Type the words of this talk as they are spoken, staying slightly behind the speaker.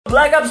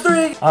Black Ops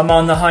 3. I'm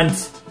on the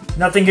hunt.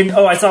 Nothing can,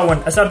 oh, I saw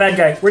one. I saw a bad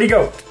guy. Where'd he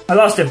go? I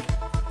lost him.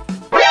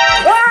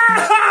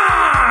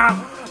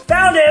 Ah!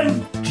 Found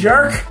him,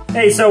 jerk.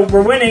 Hey, so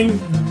we're winning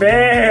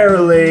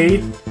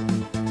barely.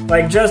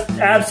 Like just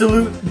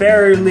absolute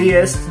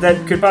barelyest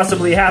that could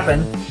possibly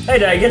happen. Hey,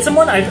 did I get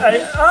someone?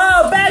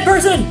 Oh, bad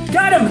person!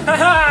 Got him!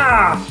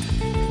 Haha!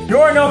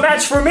 You're no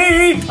match for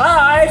me!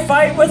 I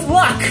fight with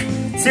luck!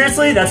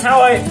 Seriously, that's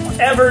how I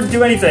ever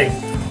do anything.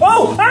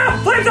 Oh!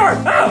 Ah!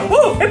 Flamethrower! Ah!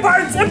 Oh! It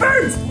burns! It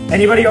burns!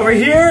 Anybody over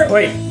here?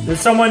 Wait,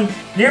 there's someone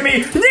near me.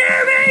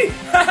 Near me!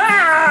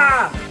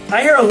 Haha!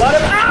 I hear a lot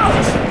of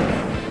ouch!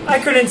 I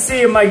couldn't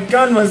see and my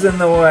gun was in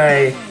the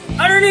way.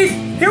 Underneath!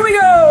 Here we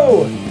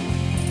go!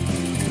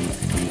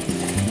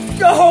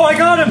 Oh, I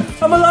got him!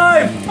 I'm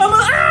alive!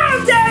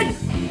 I'm dead!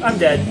 I'm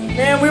dead.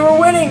 Man, we were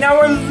winning, now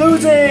we're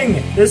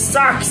losing! This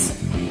sucks.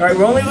 Alright,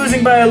 we're only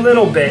losing by a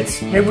little bit.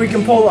 Maybe we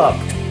can pull up.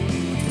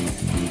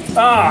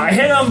 Ah, I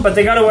hit them, but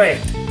they got away.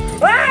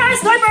 Ah,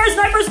 sniper,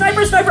 sniper,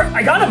 sniper, sniper!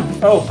 I got him!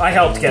 Oh, I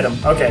helped get him.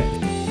 Okay.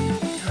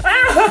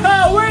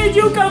 Ah, where did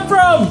you come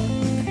from?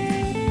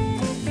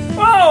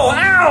 Oh,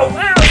 ow,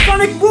 ow,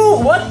 sonic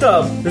boom! What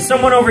the? There's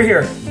someone over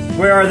here.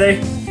 Where are they?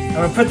 I'm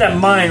gonna put that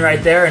mine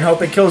right there and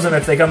hope it kills them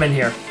if they come in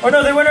here. Oh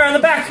no, they went around the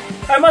back!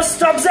 I must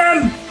stop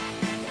them!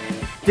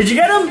 Did you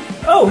get him?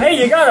 Oh, hey,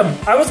 you got him.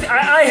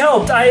 I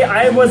helped.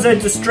 I was a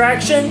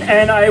distraction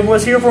and I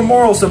was here for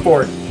moral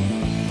support.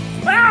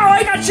 Ow,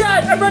 I got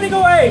shot! I'm running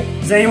away!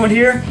 Is anyone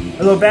here?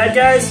 Hello, bad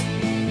guys?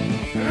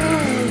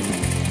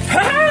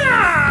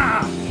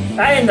 Ha-ha!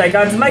 And I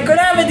got my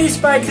gravity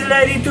spikes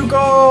ready to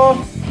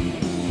go!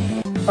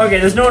 Okay,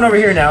 there's no one over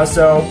here now,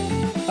 so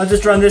I'll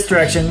just run this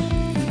direction.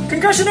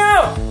 Concussion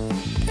out!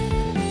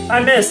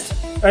 I missed.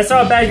 I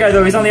saw a bad guy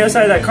though, he's on the other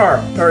side of that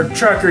car. Or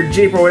truck or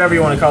jeep or whatever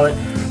you want to call it.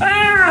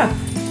 Ah!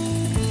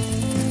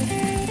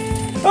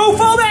 Oh,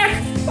 fall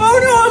back! Oh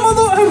no, I'm on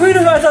the...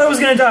 I thought I was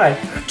gonna die.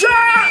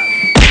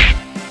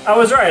 I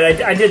was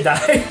right, I did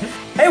die.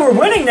 Hey, we're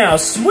winning now,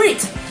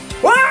 sweet!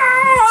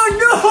 Oh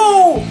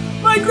no!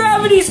 My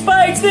gravity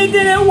spikes, they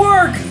didn't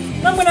work!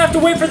 I'm gonna have to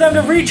wait for them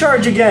to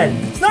recharge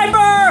again.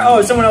 Sniper!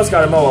 Oh, someone else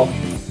got him, oh well.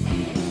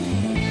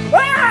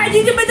 Ah, I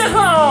need to be the...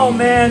 Oh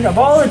man, of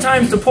all the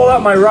times to pull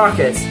out my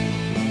rockets.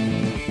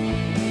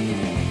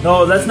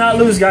 No, let's not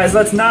lose, guys,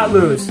 let's not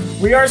lose.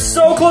 We are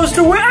so close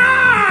to win.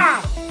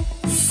 Ah!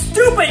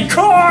 Stupid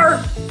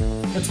car!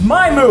 It's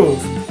my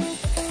move.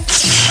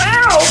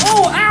 Ow!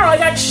 Oh, ow! I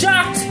got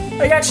shocked!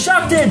 I got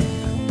shocked in!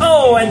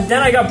 Oh, and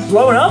then I got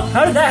blown up?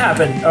 How did that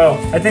happen? Oh,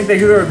 I think they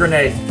threw a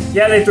grenade.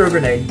 Yeah, they threw a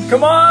grenade.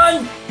 Come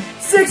on!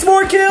 6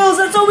 more kills!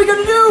 That's all we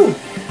gotta do!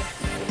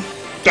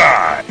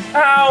 Die!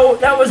 Ow!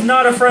 That was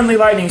not a friendly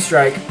lightning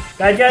strike.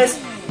 Bad guys?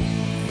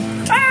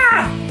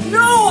 Ah!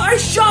 No! I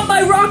shot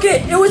my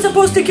rocket! It was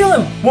supposed to kill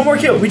him! One more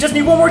kill. We just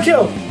need one more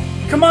kill.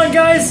 Come on,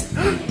 guys!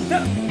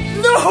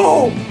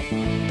 No!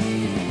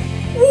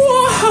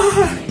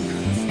 What?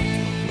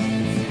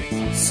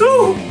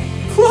 So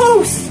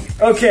close!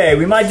 Okay,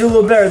 we might do a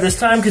little better this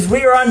time because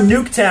we are on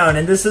Nuketown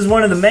and this is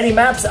one of the many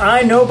maps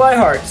I know by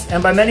heart.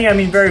 And by many, I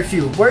mean very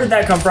few. Where did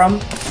that come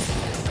from?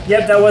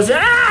 Yep, that was...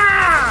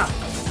 Ah!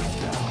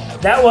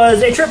 That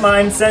was a trip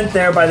mine sent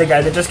there by the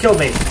guy that just killed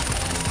me.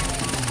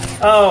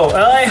 Oh,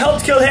 well, I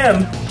helped kill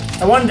him.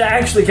 I wanted to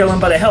actually kill him,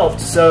 but I helped.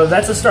 So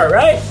that's a start,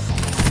 right?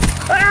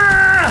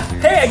 Ah!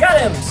 Hey, I got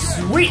him!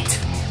 Sweet!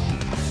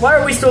 Why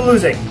are we still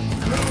losing?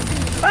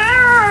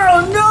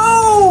 Oh,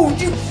 no!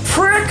 You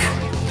prick!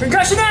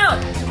 Concussion out!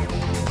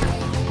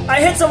 I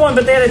hit someone,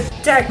 but they had a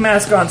attack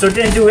mask on, so it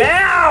didn't do it.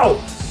 Ow!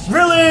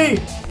 Really?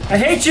 I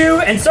hate you,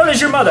 and so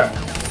does your mother.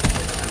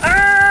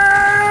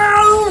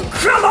 Ow!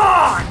 Come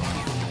on!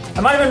 I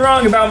might have been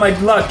wrong about my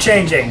luck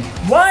changing.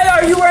 Why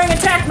are you wearing a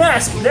attack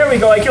mask? There we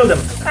go, I killed him.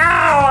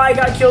 Ow! I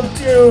got killed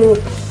too.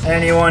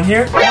 Anyone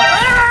here?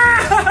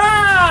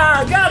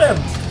 Ah! Got him!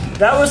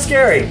 That was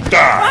scary.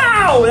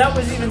 Wow! That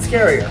was even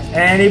scarier.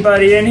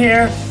 Anybody in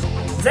here?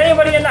 Is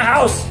anybody in the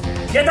house?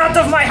 Get out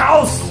of my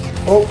house!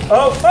 Oh,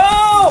 oh,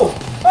 oh!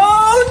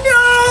 Oh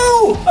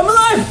no! I'm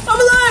alive! I'm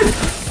alive!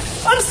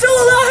 I'm still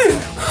alive!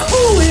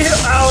 Holy hell!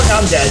 Oh,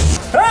 I'm dead.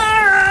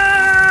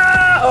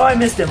 Ah! Oh, I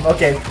missed him.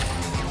 Okay.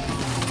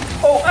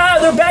 Oh,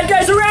 there are bad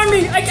guys around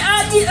me! I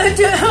got the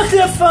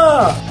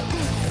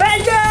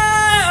bad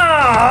guy!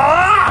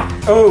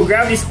 Ah! Oh,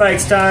 gravity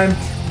spikes time.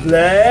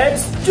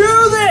 Let's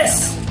do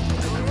this!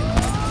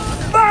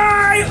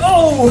 Bye!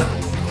 Oh!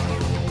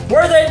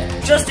 Worth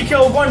it just to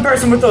kill one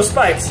person with those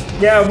spikes.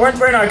 Yeah,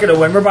 we're not gonna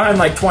win. We're behind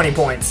like 20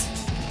 points.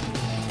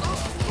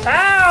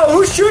 Ow!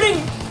 Who's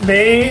shooting?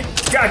 Me.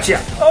 Gotcha.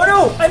 Oh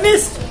no! I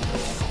missed!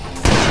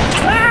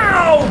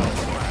 Ow!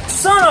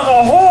 Son of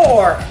a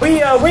whore!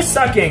 We're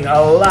sucking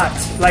a lot.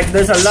 Like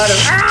there's a lot of...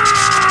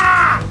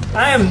 Ah!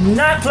 I am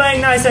not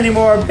playing nice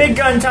anymore. Big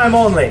gun time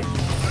only.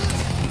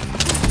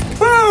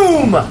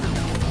 Boom!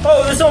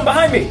 Oh, there's someone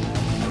behind me.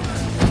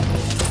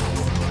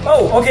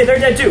 Oh, okay, they're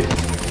dead too.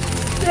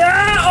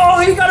 Ah! Oh,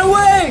 he got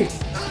away!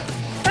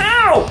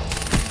 Ow!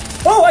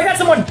 Oh, I got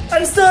someone!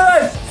 I'm still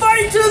alive!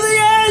 Fight to the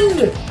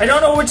end! I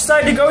don't know which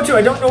side to go to.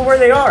 I don't know where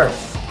they are.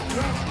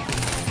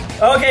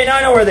 Okay, now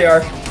I know where they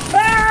are.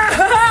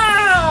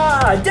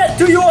 Ah! Death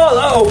to you all!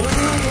 Uh-oh.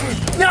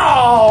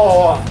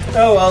 No!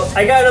 Oh well,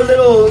 I got a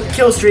little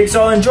kill streak,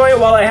 so I'll enjoy it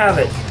while I have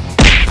it.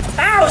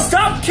 Ow!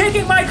 Stop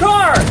kicking my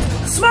car!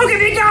 Smoke if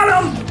you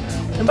got him!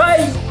 And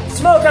by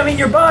smoke, I mean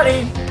your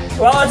body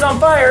while it's on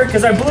fire,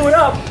 because I blew it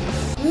up.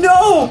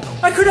 No!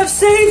 I could have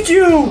saved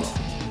you!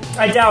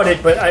 I doubt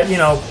it, but I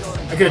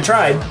could have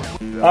tried.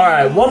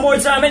 Alright, one more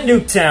time at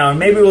Nuketown.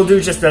 Maybe we'll do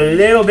just a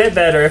little bit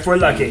better if we're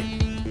lucky.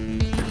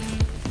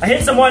 I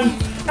hit someone.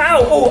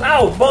 Ow! Oh,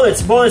 ow!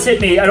 Bullets! Bullets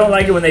hit me. I don't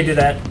like it when they do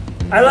that.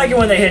 I like it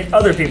when they hit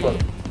other people.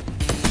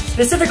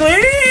 Specifically...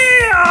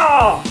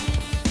 Oh!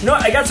 You know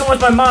what? I got someone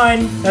with my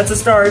mine. That's a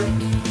start.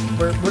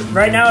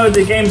 Right now,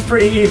 the game's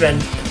pretty even.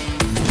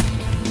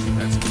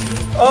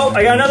 Oh,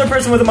 I got another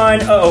person with a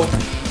mine. Uh-oh.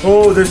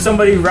 Oh, there's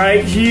somebody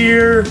right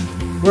here.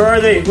 Where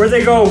are they? Where'd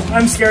they go?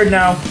 I'm scared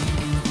now.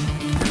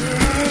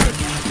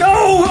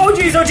 No! Oh,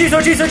 jeez, oh, jeez, oh,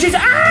 jeez, oh, jeez.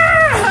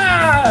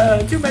 Ah!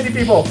 Too many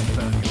people.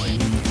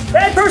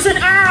 Bad person!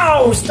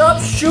 Ow!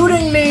 Stop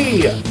shooting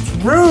me! It's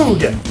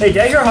rude. Hey, did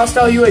I hear a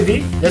hostile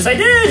UAV? Yes, I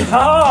did!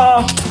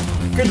 Ha!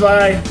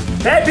 Goodbye.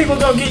 Bad people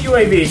don't get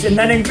UAVs, and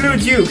that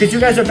includes you, because you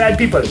guys are bad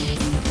people.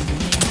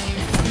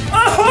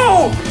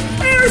 Oh!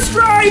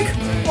 Airstrike!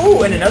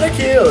 Oh, and another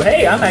kill.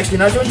 Hey, I'm actually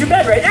not doing too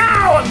bad right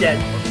now. I'm dead.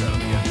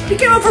 You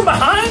came up from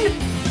behind?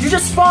 You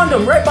just spawned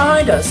them right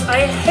behind us.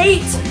 I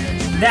hate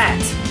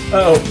that.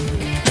 Uh-oh.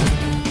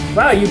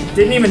 Wow, you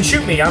didn't even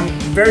shoot me. I'm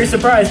very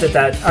surprised at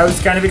that. I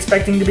was kind of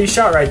expecting to be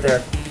shot right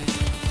there.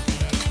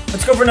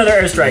 Let's go for another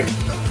airstrike.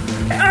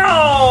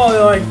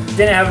 Oh, I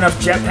didn't have enough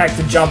jetpack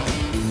to jump.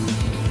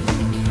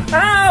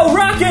 Ow,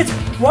 rocket!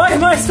 Why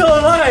am I still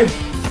alive?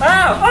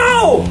 Ow,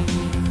 oh!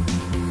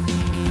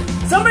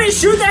 Somebody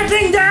shoot that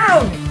thing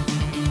down!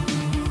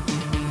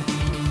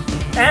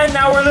 And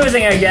now we're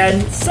losing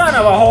again. Son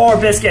of a whore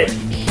biscuit.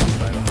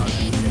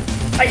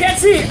 I can't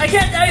see.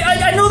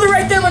 I know they're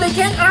right there, but I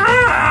can't.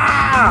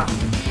 Ah!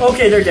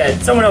 Okay, they're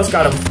dead. Someone else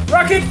got them.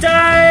 Rocket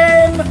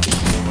time!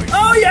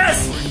 Oh,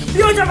 yes!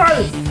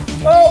 Beautiful!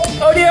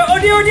 Oh dear, oh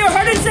dear, oh dear.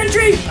 Hardened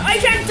sentry! I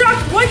can't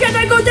duck! Why can't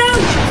I go down?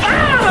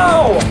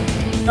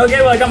 Ow!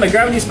 Okay, well, I got my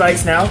gravity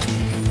spikes now.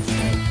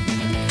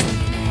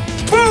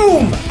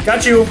 Boom!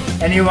 Got you.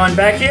 Anyone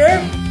back here?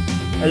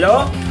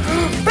 Hello?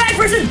 Bad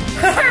person!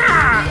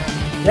 Ha-ha!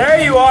 There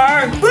you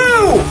are!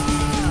 Boo!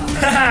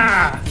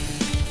 Ha-ha!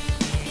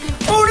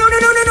 Oh, no!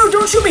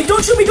 Don't shoot me!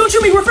 Don't shoot me! Don't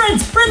shoot me! We're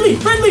friends! Friendly!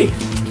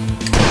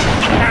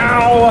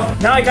 Ow!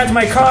 Now I got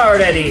my car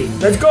already.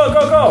 Let's go!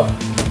 Go!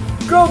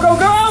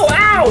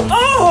 Ow!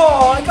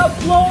 Oh! I got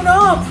blown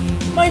up!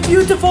 My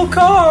beautiful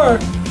car!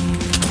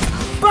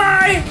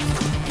 Bye!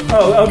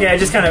 Oh, okay, I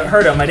just kind of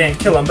hurt him. I didn't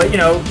kill him, but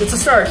it's a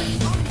start.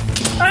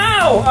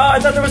 Ow! Oh, I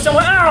thought there was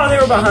someone. Ow! They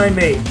were behind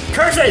me.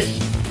 Curses!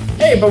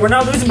 Hey, but we're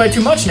not losing by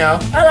too much now.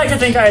 I like to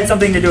think I had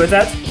something to do with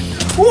that.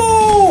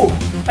 Woo!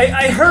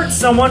 I hurt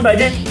someone, but I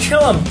didn't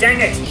kill him.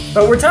 Dang it!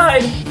 But we're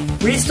tied.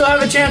 We still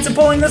have a chance of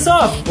pulling this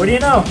off. What do you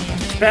know?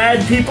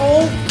 Bad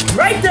people,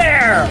 right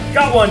there.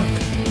 Got one.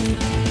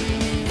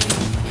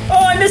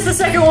 Oh, I missed the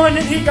second one,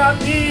 and he got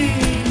me.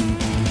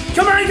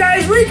 Come on,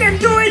 guys, we can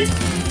do it.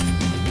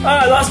 Oh,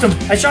 I lost him.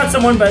 I shot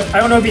someone, but I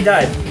don't know if he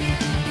died.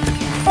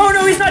 Oh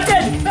no, he's not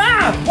dead!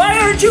 Ah! Why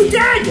aren't you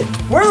dead?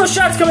 Where are those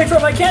shots coming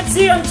from? I can't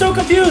see, I'm so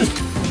confused.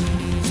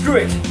 Screw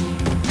it.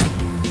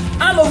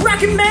 I'm a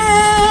Rocket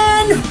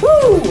Man!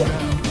 Woo!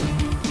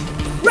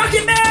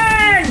 Rocket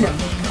Man!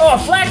 Oh,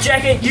 flak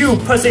jacket, you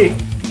pussy.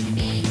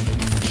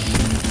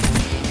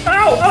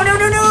 Ow! Oh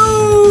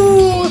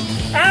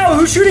no! Ow,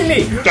 who's shooting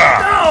me?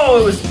 Oh,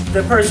 it was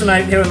the person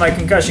I hit with my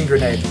concussion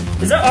grenade.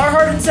 Is that our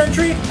hardened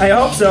sentry? I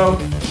hope so.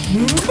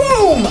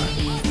 Boom!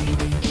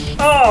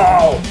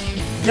 Oh!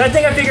 Now I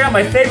think I figured out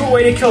my favorite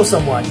way to kill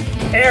someone.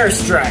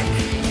 Airstrike.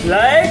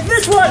 Like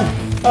this one!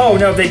 Oh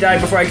no, they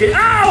died before I could.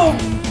 Ow!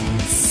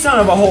 Son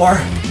of a whore.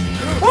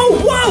 Oh,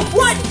 whoa!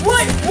 What?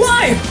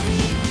 Why?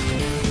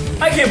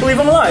 I can't believe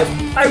I'm alive.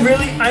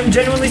 I'm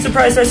genuinely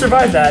surprised I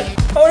survived that.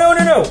 Oh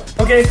no!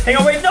 Okay, hang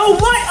on, wait. No,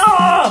 what?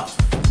 Oh!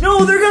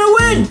 No, they're gonna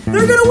win!